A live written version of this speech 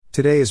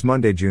Today is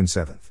Monday, June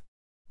 7th.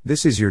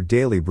 This is your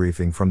daily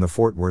briefing from the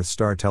Fort Worth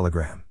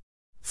Star-Telegram.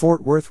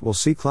 Fort Worth will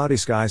see cloudy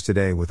skies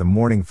today with a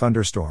morning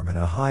thunderstorm and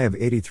a high of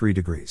 83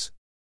 degrees.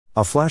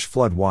 A flash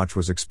flood watch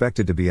was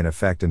expected to be in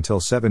effect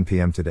until 7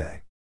 p.m.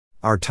 today.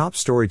 Our top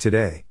story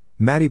today,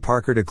 Mattie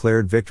Parker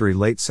declared victory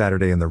late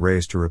Saturday in the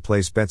race to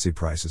replace Betsy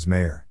Price as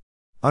mayor.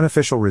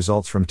 Unofficial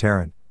results from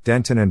Tarrant,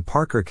 Denton and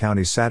Parker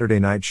counties Saturday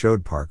night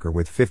showed Parker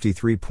with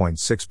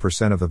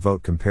 53.6% of the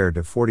vote compared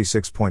to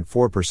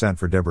 46.4%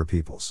 for Deborah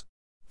Peoples.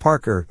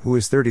 Parker, who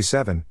is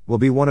 37, will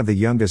be one of the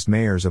youngest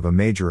mayors of a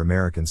major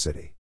American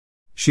city.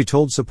 She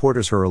told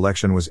supporters her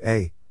election was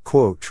a,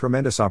 quote,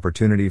 tremendous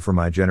opportunity for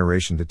my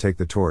generation to take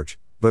the torch,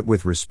 but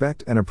with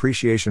respect and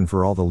appreciation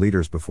for all the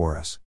leaders before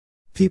us.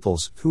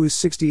 Peoples, who is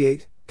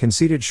 68,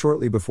 conceded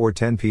shortly before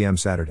 10 p.m.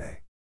 Saturday.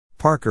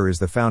 Parker is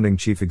the founding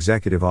chief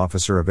executive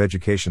officer of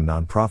education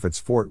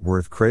nonprofits Fort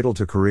Worth Cradle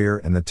to Career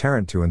and the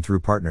Tarrant To and Through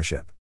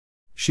Partnership.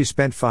 She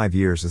spent 5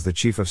 years as the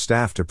chief of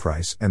staff to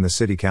Price and the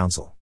city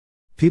council.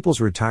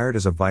 Peoples retired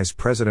as a vice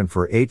president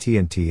for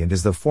AT&T and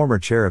is the former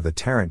chair of the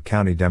Tarrant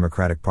County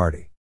Democratic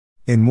Party.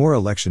 In more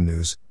election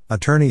news,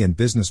 attorney and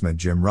businessman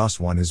Jim Ross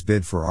won his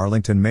bid for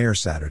Arlington mayor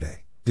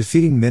Saturday,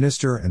 defeating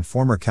minister and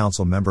former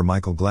council member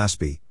Michael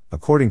Glaspie,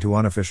 according to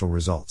unofficial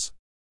results.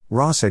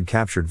 Ross had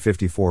captured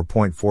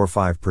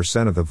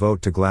 54.45% of the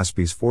vote to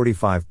Glaspie's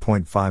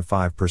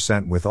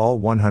 45.55% with all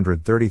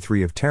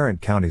 133 of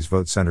Tarrant County's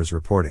vote centers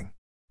reporting.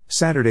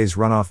 Saturday's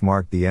runoff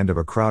marked the end of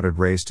a crowded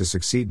race to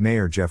succeed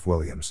Mayor Jeff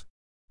Williams.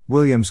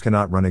 Williams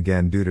cannot run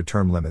again due to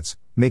term limits,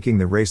 making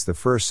the race the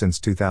first since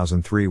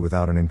 2003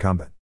 without an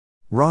incumbent.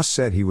 Ross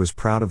said he was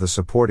proud of the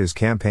support his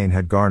campaign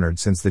had garnered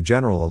since the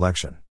general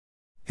election.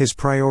 His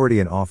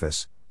priority in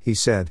office, he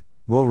said,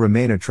 will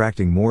remain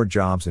attracting more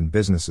jobs and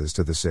businesses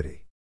to the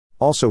city.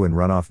 Also in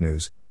runoff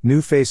news,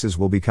 new faces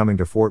will be coming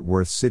to Fort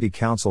Worth City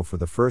Council for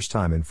the first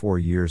time in 4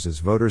 years as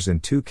voters in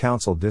 2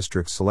 council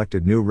districts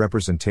selected new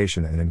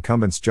representation and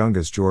incumbents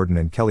Jungas Jordan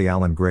and Kelly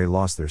Allen Gray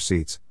lost their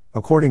seats,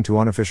 according to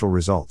unofficial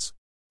results.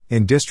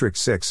 In District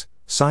 6,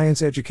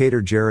 science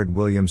educator Jared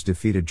Williams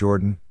defeated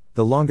Jordan,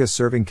 the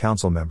longest-serving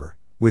council member,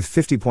 with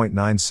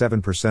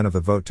 50.97% of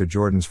the vote to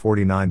Jordan's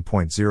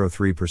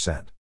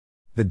 49.03%.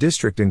 The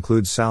district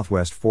includes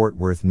Southwest Fort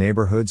Worth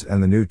neighborhoods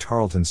and the new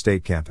Tarleton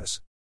State Campus.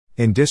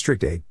 In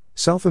District 8,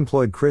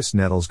 self-employed Chris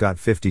Nettles got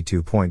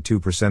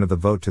 52.2% of the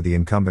vote to the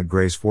incumbent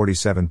Gray's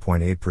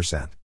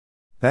 47.8%.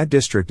 That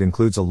district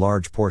includes a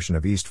large portion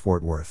of East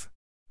Fort Worth.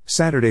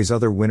 Saturday's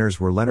other winners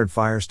were Leonard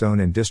Firestone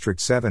in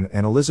District 7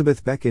 and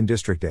Elizabeth Beck in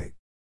District 8.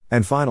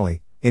 And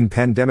finally, in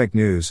pandemic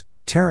news,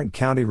 Tarrant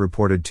County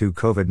reported 2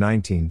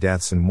 COVID-19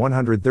 deaths and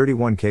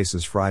 131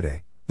 cases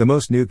Friday. The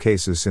most new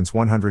cases since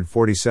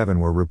 147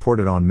 were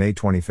reported on May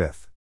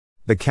 25.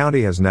 The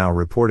county has now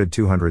reported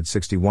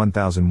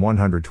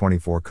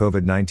 261,124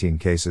 COVID-19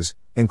 cases,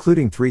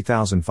 including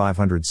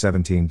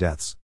 3,517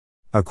 deaths.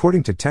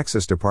 According to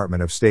Texas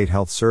Department of State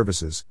Health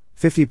Services,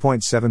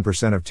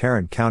 50.7% of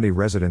Tarrant County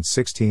residents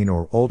 16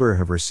 or older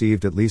have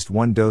received at least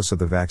 1 dose of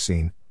the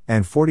vaccine,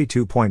 and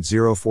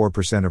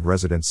 42.04% of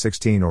residents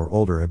 16 or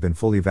older have been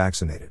fully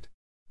vaccinated.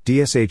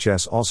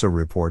 DSHS also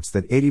reports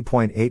that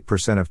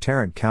 80.8% of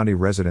Tarrant County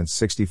residents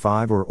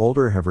 65 or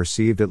older have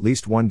received at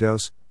least 1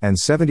 dose, and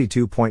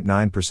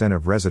 72.9%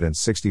 of residents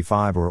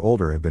 65 or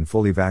older have been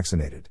fully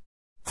vaccinated.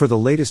 For the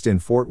latest in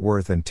Fort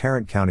Worth and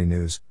Tarrant County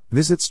news,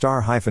 visit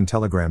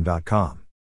star-telegram.com.